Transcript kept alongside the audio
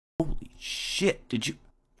Holy shit, did you...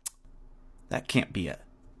 That can't be it.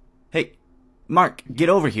 Hey, Mark, get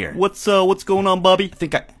over here. What's going on, Bobby? I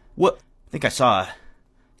think I saw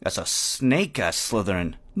a snake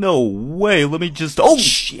slithering. No way, let me just... Oh,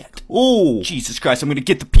 shit. Oh. Jesus Christ, I'm gonna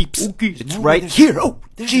get the peeps. Okay. It's right here. Oh,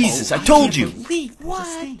 Jesus, I told you.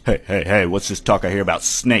 What? Hey, what's this talk I hear about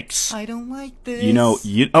snakes? I don't like this.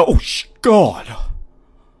 Oh, God.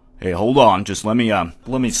 Hey, hold on, just let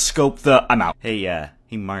me scope the... I'm out. Hey,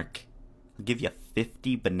 Mark, I'll give you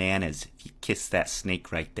 50 bananas if you kiss that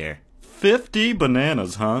snake right there. 50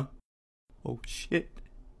 bananas, huh? Oh, shit.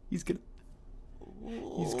 He's gonna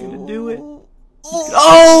do it.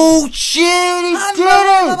 Oh, shit, he did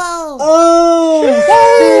it! Oh,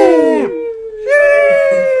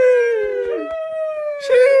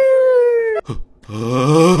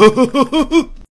 shit!